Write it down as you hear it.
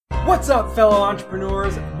What's up, fellow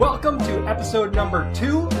entrepreneurs? Welcome to episode number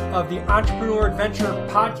 2 of the Entrepreneur Adventure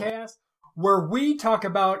podcast, where we talk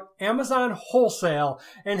about Amazon wholesale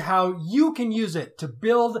and how you can use it to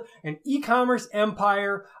build an e-commerce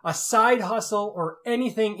empire, a side hustle, or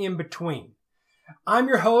anything in between. I'm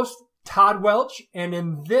your host, Todd Welch, and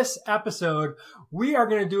in this episode, we are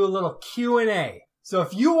going to do a little Q&A. So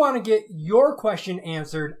if you want to get your question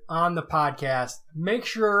answered on the podcast, make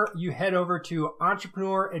sure you head over to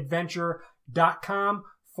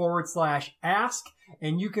entrepreneuradventure.com/ask,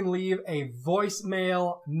 and you can leave a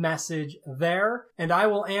voicemail message there, and I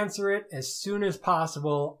will answer it as soon as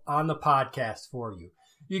possible on the podcast for you.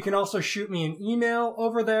 You can also shoot me an email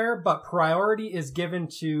over there, but priority is given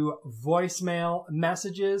to voicemail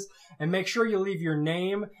messages. And make sure you leave your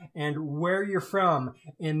name and where you're from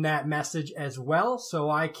in that message as well, so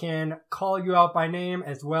I can call you out by name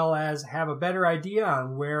as well as have a better idea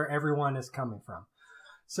on where everyone is coming from.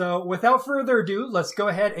 So without further ado, let's go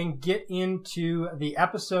ahead and get into the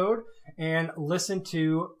episode and listen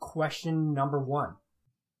to question number 1.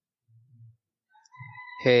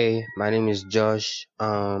 Hey, my name is Josh.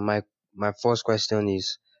 My first question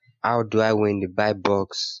is, how do I win the buy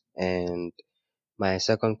box? And my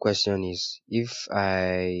second question is, if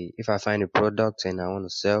I find a product and I want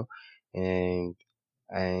to sell, and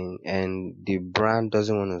the brand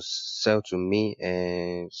doesn't want to sell to me,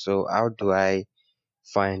 and so how do I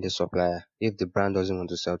find the supplier? If the brand doesn't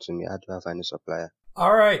want to sell to me, how do I find the supplier?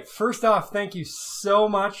 All right. First off, thank you so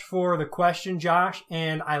much for the question, Josh.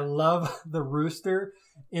 And I love the rooster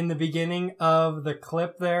in the beginning of the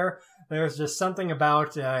clip there. There's just something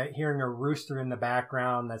about hearing a rooster in the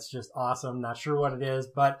background that's just awesome. Not sure what it is,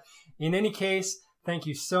 but in any case, thank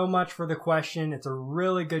you so much for the question. It's a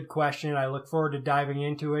really good question. I look forward to diving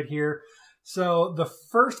into it here. So the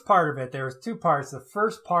first part of it, there was 2 parts. The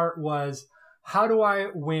first part was, how do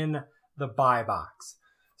I win the buy box?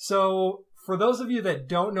 So for those of you that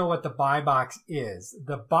don't know what the buy box is,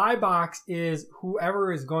 the buy box is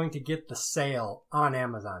whoever is going to get the sale on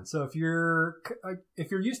Amazon. So if you're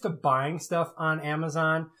used to buying stuff on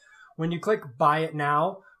Amazon, when you click buy it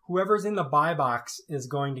now, whoever's in the buy box is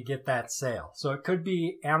going to get that sale. So it could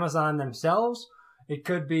be Amazon themselves. It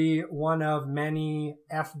could be one of many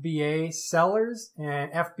FBA sellers,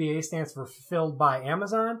 and FBA stands for Fulfilled by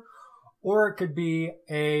Amazon, or it could be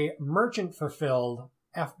a merchant fulfilled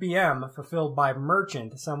FBM, fulfilled by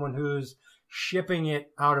merchant, someone who's shipping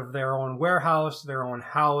it out of their own warehouse, their own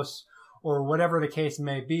house, or whatever the case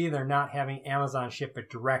may be. They're not having Amazon ship it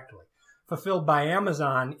directly. Fulfilled by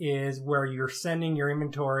Amazon is where you're sending your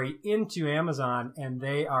inventory into Amazon and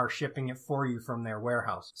they are shipping it for you from their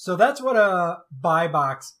warehouse. So that's what a buy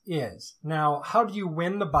box is. Now, how do you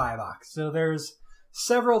win the buy box? So there's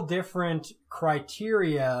several different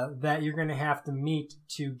criteria that you're going to have to meet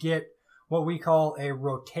to get what we call a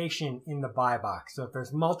rotation in the buy box. So if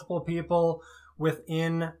there's multiple people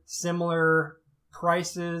within similar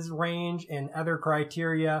prices range and other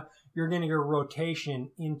criteria, you're going to get a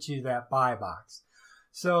rotation into that buy box.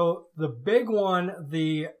 So the big one,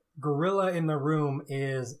 the gorilla in the room,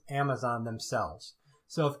 is Amazon themselves.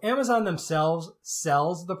 So if Amazon themselves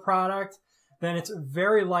sells the product, then it's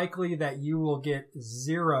very likely that you will get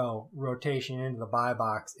 0 rotation into the buy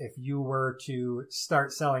box if you were to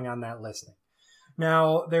start selling on that listing.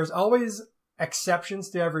 Now, there's always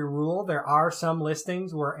exceptions to every rule. There are some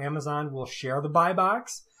listings where Amazon will share the buy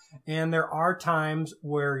box, and there are times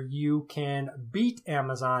where you can beat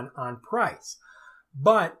Amazon on price.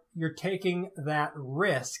 But you're taking that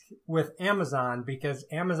risk with Amazon because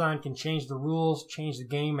Amazon can change the rules, change the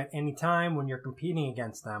game at any time when you're competing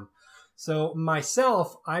against them. So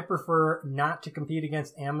myself, I prefer not to compete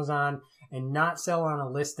against Amazon and not sell on a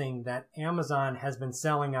listing that Amazon has been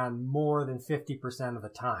selling on more than 50% of the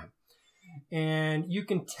time. And you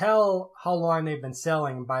can tell how long they've been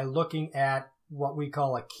selling by looking at what we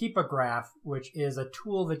call a Keepograph, which is a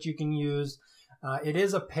tool that you can use. It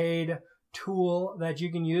is a paid tool that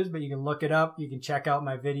you can use, but you can look it up. You can check out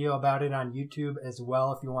my video about it on YouTube as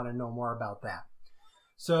well if you want to know more about that.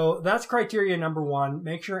 So that's criteria number 1.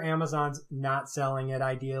 Make sure Amazon's not selling it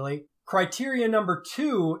ideally. Criteria number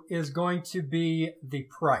 2 is going to be the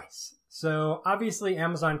price. So obviously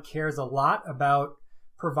Amazon cares a lot about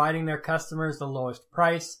providing their customers the lowest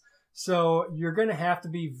price. So you're going to have to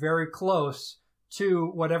be very close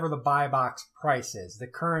to whatever the buy box price is, the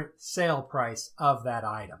current sale price of that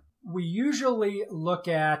item. We usually look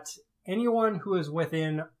at anyone who is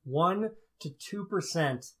within 1 to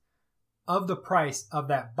 2% of the price of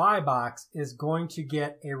that buy box is going to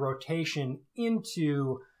get a rotation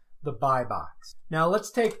into the buy box. Now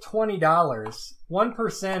let's take $20.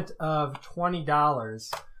 1% of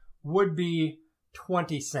 $20 would be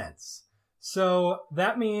 20 cents. So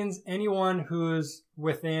that means anyone who's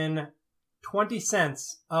within 20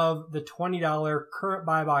 cents of the $20 current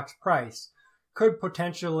buy box price could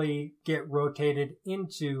potentially get rotated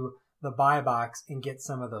into the buy box and get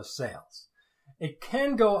some of those sales. It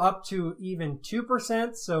can go up to even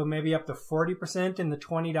 2%, so maybe up to 40% in the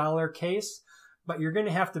 $20 case, but you're going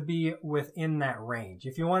to have to be within that range.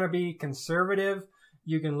 If you want to be conservative,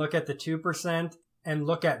 you can look at the 2% and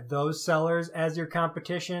look at those sellers as your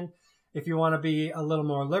competition. If you want to be a little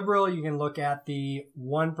more liberal, you can look at the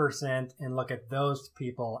 1% and look at those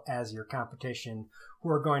people as your competition who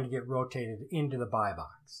are going to get rotated into the buy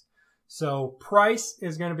box. So price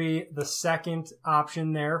is going to be the second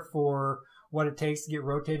option there for what it takes to get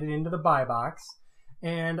rotated into the buy box.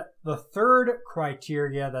 And the third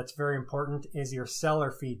criteria that's very important is your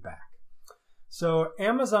seller feedback. So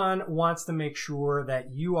Amazon wants to make sure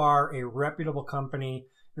that you are a reputable company.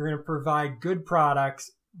 You're going to provide good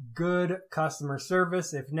products, good customer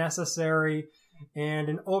service if necessary, and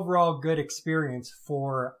an overall good experience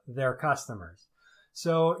for their customers.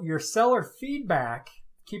 So your seller feedback,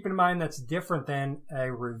 keep in mind that's different than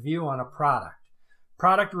a review on a product.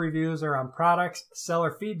 Product reviews are on products,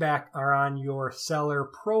 seller feedback are on your seller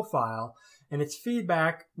profile, and it's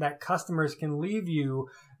feedback that customers can leave you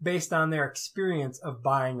based on their experience of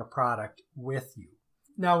buying a product with you.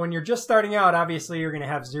 Now, when you're just starting out, obviously you're going to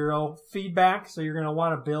have zero feedback, so you're going to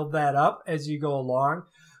want to build that up as you go along.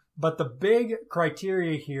 But the big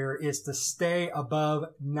criteria here is to stay above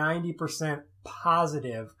 90%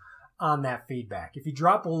 positive on that feedback. If you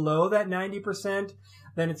drop below that 90%,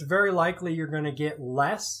 then it's very likely you're going to get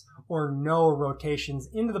less or no rotations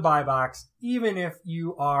into the buy box, even if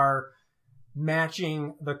you are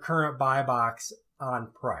matching the current buy box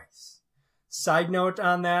on price. Side note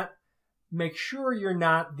on that, make sure you're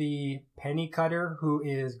not the penny cutter who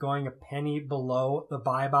is going a penny below the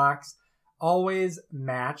buy box. Always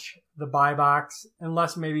match the buy box,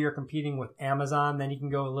 unless maybe you're competing with Amazon, then you can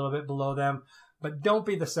go a little bit below them. But don't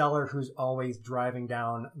be the seller who's always driving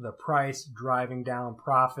down the price, driving down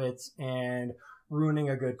profits, and ruining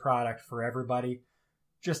a good product for everybody.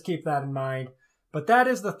 Just keep that in mind. But that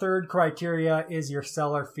is the third criteria, is your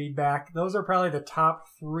seller feedback. Those are probably the top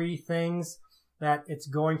three things that it's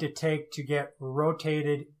going to take to get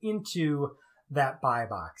rotated into that buy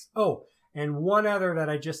box. Oh, and one other that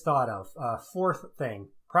I just thought of, fourth thing,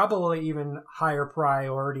 probably even higher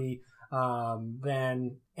priority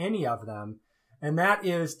than any of them, and that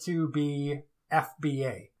is to be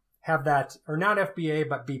FBA. Have that, or not FBA,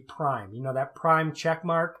 but be Prime. You know, that Prime check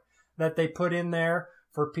mark that they put in there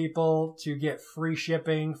for people to get free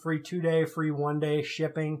shipping, free 2-day, free 1-day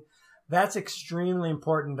shipping. That's extremely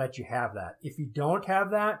important that you have that. If you don't have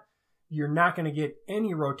that, you're not going to get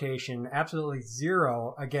any rotation, absolutely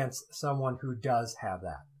zero, against someone who does have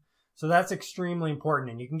that. So that's extremely important.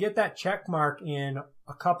 And you can get that check mark in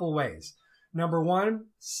a couple ways. Number one,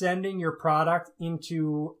 sending your product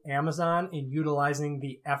into Amazon and utilizing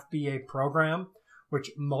the FBA program,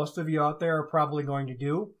 which most of you out there are probably going to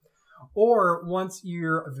do. Or once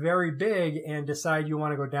you're very big and decide you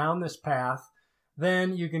want to go down this path,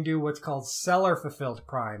 then you can do what's called seller fulfilled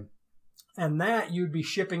Prime. And that you'd be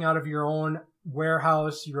shipping out of your own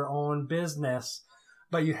warehouse, your own business,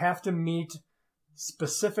 but you have to meet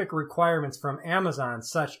specific requirements from Amazon,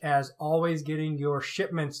 such as always getting your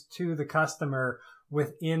shipments to the customer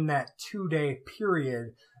within that 2-day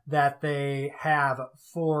period that they have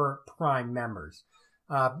for Prime members.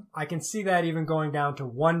 I can see that even going down to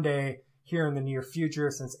 1 day here in the near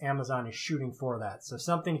future, since Amazon is shooting for that. So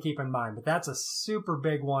something to keep in mind, but that's a super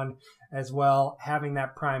big one as well, having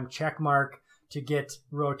that Prime check mark to get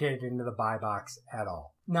rotated into the buy box at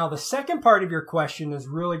all. Now, the second part of your question is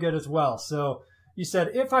really good as well. So you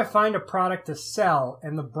said, if I find a product to sell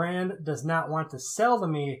and the brand does not want to sell to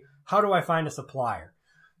me, how do I find a supplier?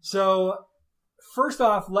 So first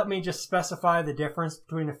off, let me just specify the difference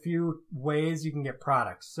between a few ways you can get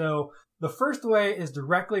products. So the first way is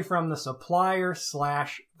directly from the supplier /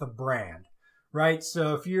 the brand, right?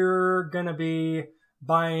 So if you're going to be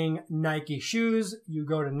buying Nike shoes, you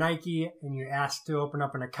go to Nike and you ask to open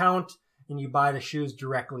up an account and you buy the shoes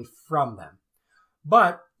directly from them.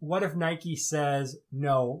 But what if Nike says,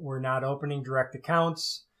 no, we're not opening direct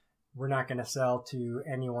accounts, we're not going to sell to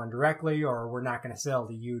anyone directly, or we're not going to sell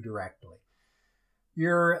to you directly?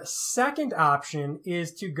 Your second option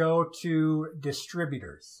is to go to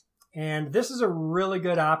distributors. And this is a really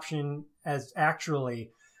good option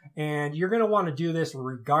and you're going to want to do this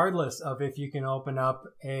regardless of if you can open up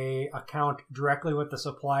an account directly with the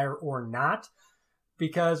supplier or not,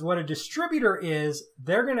 because what a distributor is,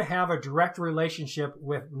 they're going to have a direct relationship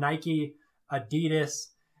with Nike, Adidas,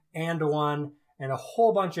 And1, and a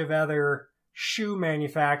whole bunch of other shoe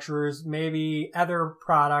manufacturers, maybe other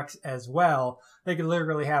products as well. They could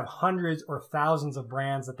literally have hundreds or thousands of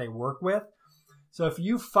brands that they work with. So if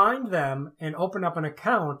you find them and open up an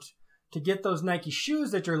account to get those Nike shoes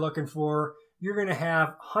that you're looking for, you're going to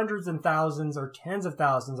have hundreds and thousands or tens of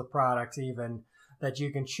thousands of products even that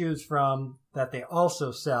you can choose from that they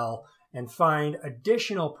also sell, and find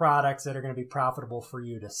additional products that are going to be profitable for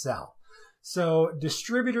you to sell. So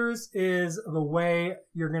distributors is the way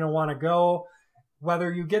you're going to want to go.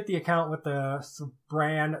 Whether you get the account with the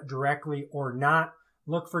brand directly or not,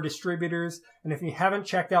 look for distributors. And if you haven't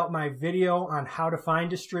checked out my video on how to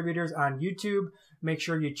find distributors on YouTube, make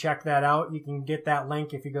sure you check that out. You can get that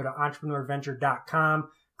link if you go to entrepreneurventure.com,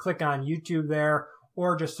 click on YouTube there,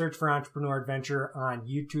 or just search for Entrepreneur Adventure on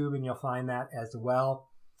YouTube and you'll find that as well.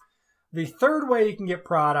 The third way you can get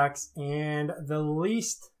products, and the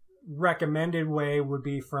least recommended way, would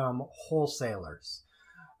be from wholesalers.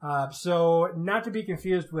 So not to be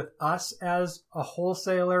confused with us as a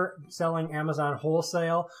wholesaler selling Amazon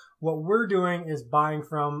wholesale. What we're doing is buying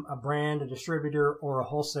from a brand, a distributor, or a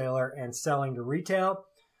wholesaler and selling to retail.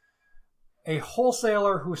 A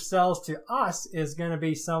wholesaler who sells to us is going to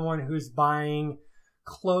be someone who's buying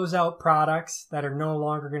closeout products that are no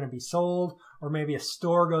longer going to be sold, or maybe a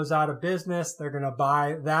store goes out of business, they're going to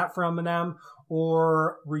buy that from them,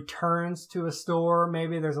 or returns to a store,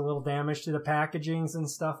 maybe there's a little damage to the packagings and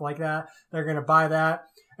stuff like that. They're going to buy that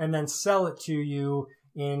and then sell it to you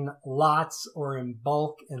in lots or in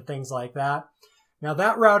bulk and things like that. Now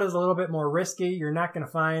that route is a little bit more risky. You're not going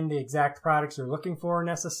to find the exact products you're looking for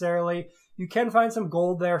necessarily. You can find some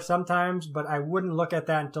gold there sometimes, but I wouldn't look at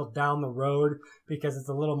that until down the road because it's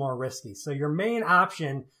a little more risky. So your main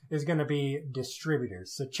option is going to be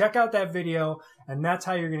distributors. So check out that video, and that's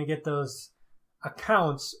how you're going to get those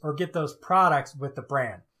accounts or get those products with the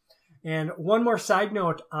brand. And one more side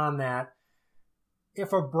note on that.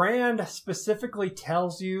 If a brand specifically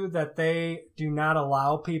tells you that they do not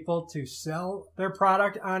allow people to sell their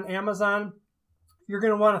product on Amazon, you're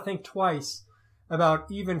going to want to think twice about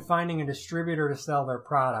even finding a distributor to sell their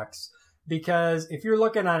products. Because if you're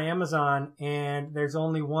looking on Amazon and there's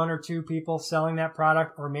only one or two people selling that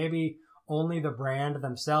product, or maybe only the brand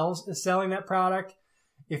themselves is selling that product,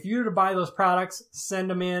 if you were to buy those products, send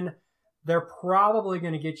them in, they're probably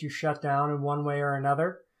going to get you shut down in one way or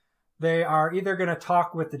another. They are either going to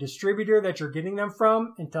talk with the distributor that you're getting them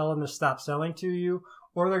from and tell them to stop selling to you,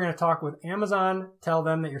 or they're going to talk with Amazon, tell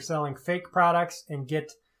them that you're selling fake products and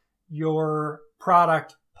get your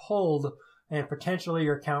product pulled and potentially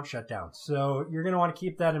your account shut down. So you're going to want to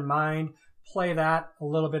keep that in mind, play that a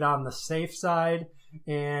little bit on the safe side.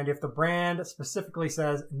 And if the brand specifically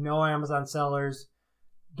says no Amazon sellers,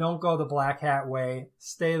 don't go the black hat way,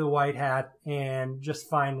 stay the white hat, and just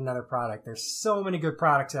find another product. There's so many good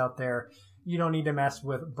products out there. You don't need to mess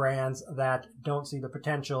with brands that don't see the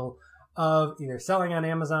potential of either selling on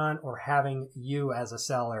Amazon or having you as a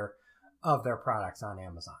seller of their products on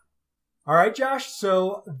Amazon. All right, Josh,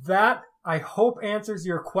 so that I hope answers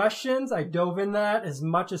your questions. I dove in that as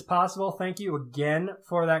much as possible. Thank you again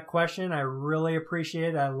for that question. I really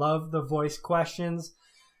appreciate it. I love the voice questions.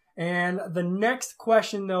 And the next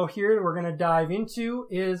question, though, here that we're going to dive into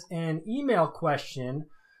is an email question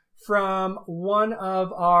from one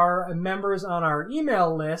of our members on our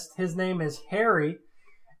email list. His name is Harry,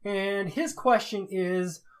 and his question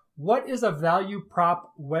is, what is a value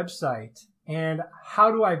prop website and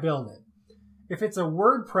how do I build it? If it's a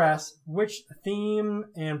WordPress, which theme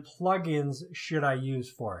and plugins should I use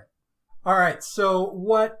for it? All right, so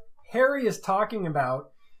what Harry is talking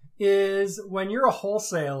about is when you're a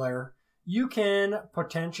wholesaler, you can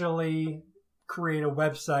potentially create a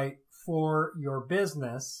website for your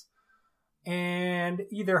business and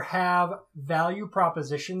either have value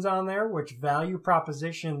propositions on there, which value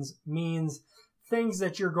propositions means things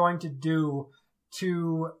that you're going to do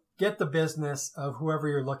to get the business of whoever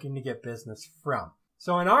you're looking to get business from.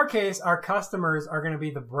 So in our case, our customers are going to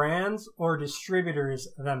be the brands or distributors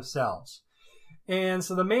themselves. And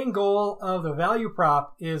so the main goal of the value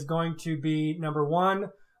prop is going to be, number one,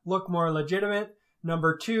 look more legitimate.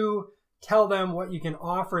 Number two, tell them what you can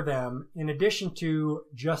offer them in addition to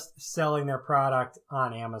just selling their product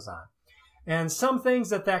on Amazon. And some things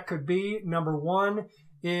that could be, number one,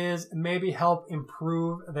 is maybe help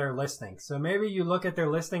improve their listing. So maybe you look at their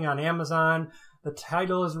listing on Amazon, the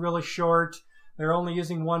title is really short, they're only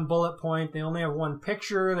using one bullet point, they only have one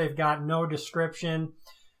picture, they've got no description.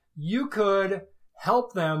 You could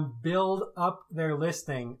help them build up their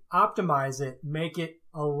listing, optimize it, make it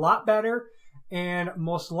a lot better, and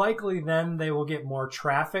most likely then they will get more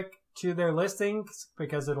traffic to their listings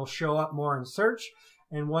because it'll show up more in search.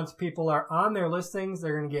 And once people are on their listings,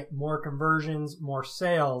 they're going to get more conversions, more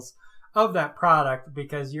sales of that product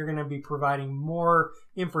because you're going to be providing more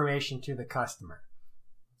information to the customer.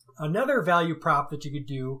 Another value prop that you could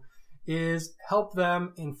do is help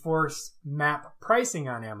them enforce MAP pricing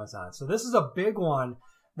on Amazon. So this is a big one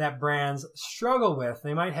that brands struggle with.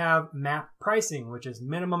 They might have MAP pricing, which is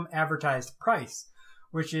minimum advertised price,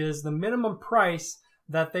 which is the minimum price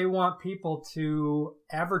that they want people to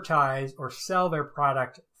advertise or sell their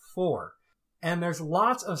product for. And there's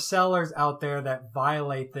lots of sellers out there that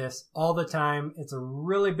violate this all the time. It's a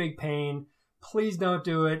really big pain. Please don't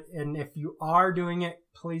do it. And if you are doing it,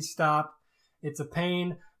 please stop. It's a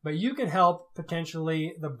pain, but you can help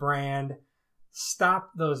potentially the brand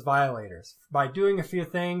stop those violators by doing a few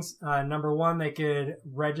things. Number one, they could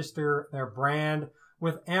register their brand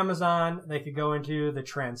with Amazon. They could go into the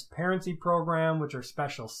transparency program, which are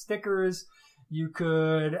special stickers. You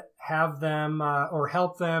could have them or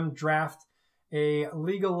help them draft a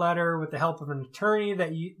legal letter with the help of an attorney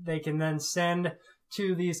that they can then send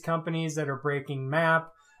to these companies that are breaking MAP.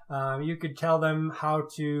 You could tell them how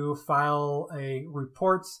to file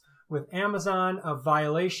reports with Amazon of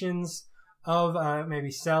violations of maybe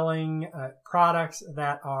selling products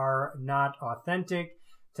that are not authentic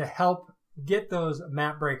to help get those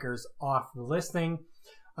MAP breakers off the listing.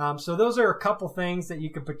 So those are a couple things that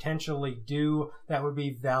you could potentially do that would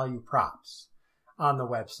be value props on the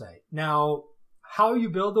website. Now, how you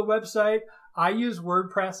build the website, I use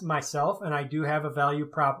WordPress myself, and I do have a value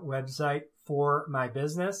prop website for my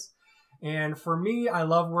business. And for me, I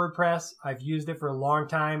love WordPress. I've used it for a long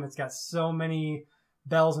time. It's got so many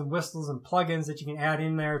bells and whistles and plugins that you can add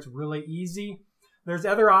in there. It's really easy. There's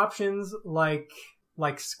other options like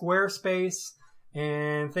Squarespace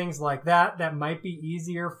and things like that might be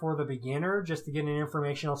easier for the beginner just to get an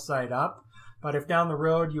informational site up. But if down the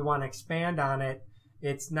road you want to expand on it,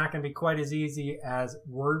 it's not going to be quite as easy as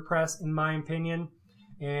WordPress, in my opinion.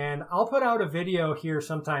 And I'll put out a video here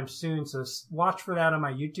sometime soon, so watch for that on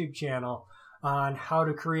my YouTube channel on how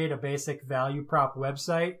to create a basic value prop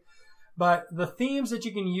website. But the themes that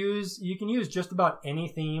you can use just about any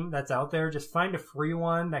theme that's out there. Just find a free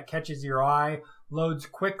one that catches your eye, loads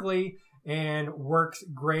quickly, and works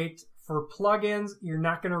great. For plugins, you're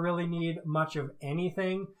not going to really need much of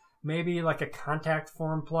anything. Maybe like a contact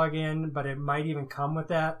form plugin, but it might even come with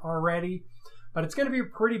that already. But it's going to be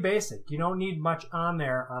pretty basic. You don't need much on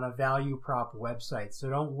there on a value prop website. So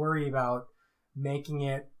don't worry about making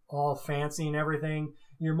it all fancy and everything.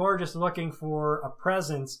 You're more just looking for a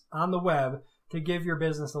presence on the web to give your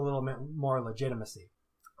business a little bit more legitimacy.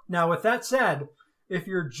 Now, with that said, if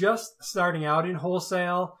you're just starting out in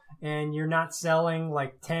wholesale and you're not selling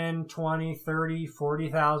like 10, 20, 30,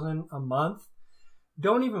 40,000 a month,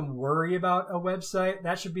 don't even worry about a website.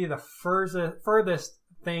 That should be the furthest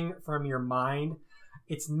thing from your mind.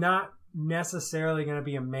 It's not necessarily going to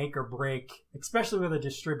be a make or break, especially with a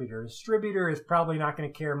distributor. A distributor is probably not going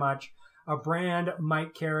to care much. A brand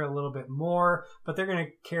might care a little bit more, but they're going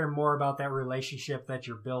to care more about that relationship that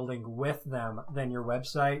you're building with them than your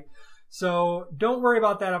website. So don't worry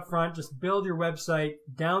about that up front. Just build your website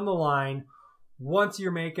down the line once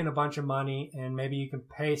you're making a bunch of money, and maybe you can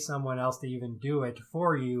pay someone else to even do it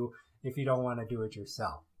for you if you don't want to do it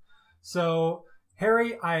yourself. So,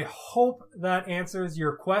 Harry, I hope that answers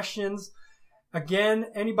your questions. Again,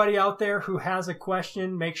 anybody out there who has a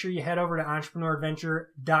question, make sure you head over to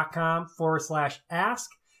entrepreneuradventure.com/ask,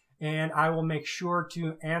 and I will make sure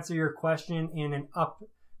to answer your question in an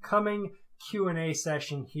upcoming Q&A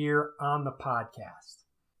session here on the podcast.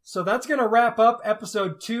 So that's going to wrap up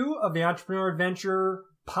episode 2 of the Entrepreneur Adventure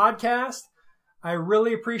podcast. I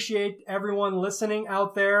really appreciate everyone listening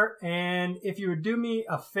out there. And if you would do me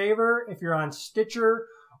a favor, if you're on Stitcher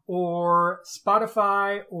or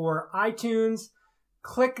Spotify or iTunes,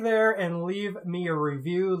 click there and leave me a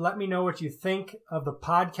review. Let me know what you think of the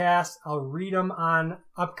podcast. I'll read them on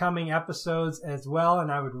upcoming episodes as well,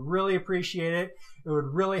 and I would really appreciate it. It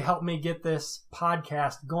would really help me get this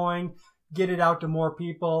podcast going, get it out to more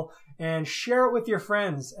people, and share it with your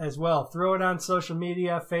friends as well. Throw it on social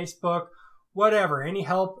media, Facebook, whatever. Any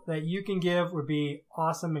help that you can give would be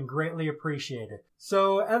awesome and greatly appreciated.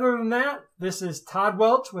 So other than that, this is Todd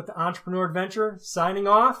Welch with the Entrepreneur Adventure signing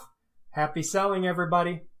off. Happy selling,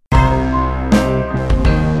 everybody.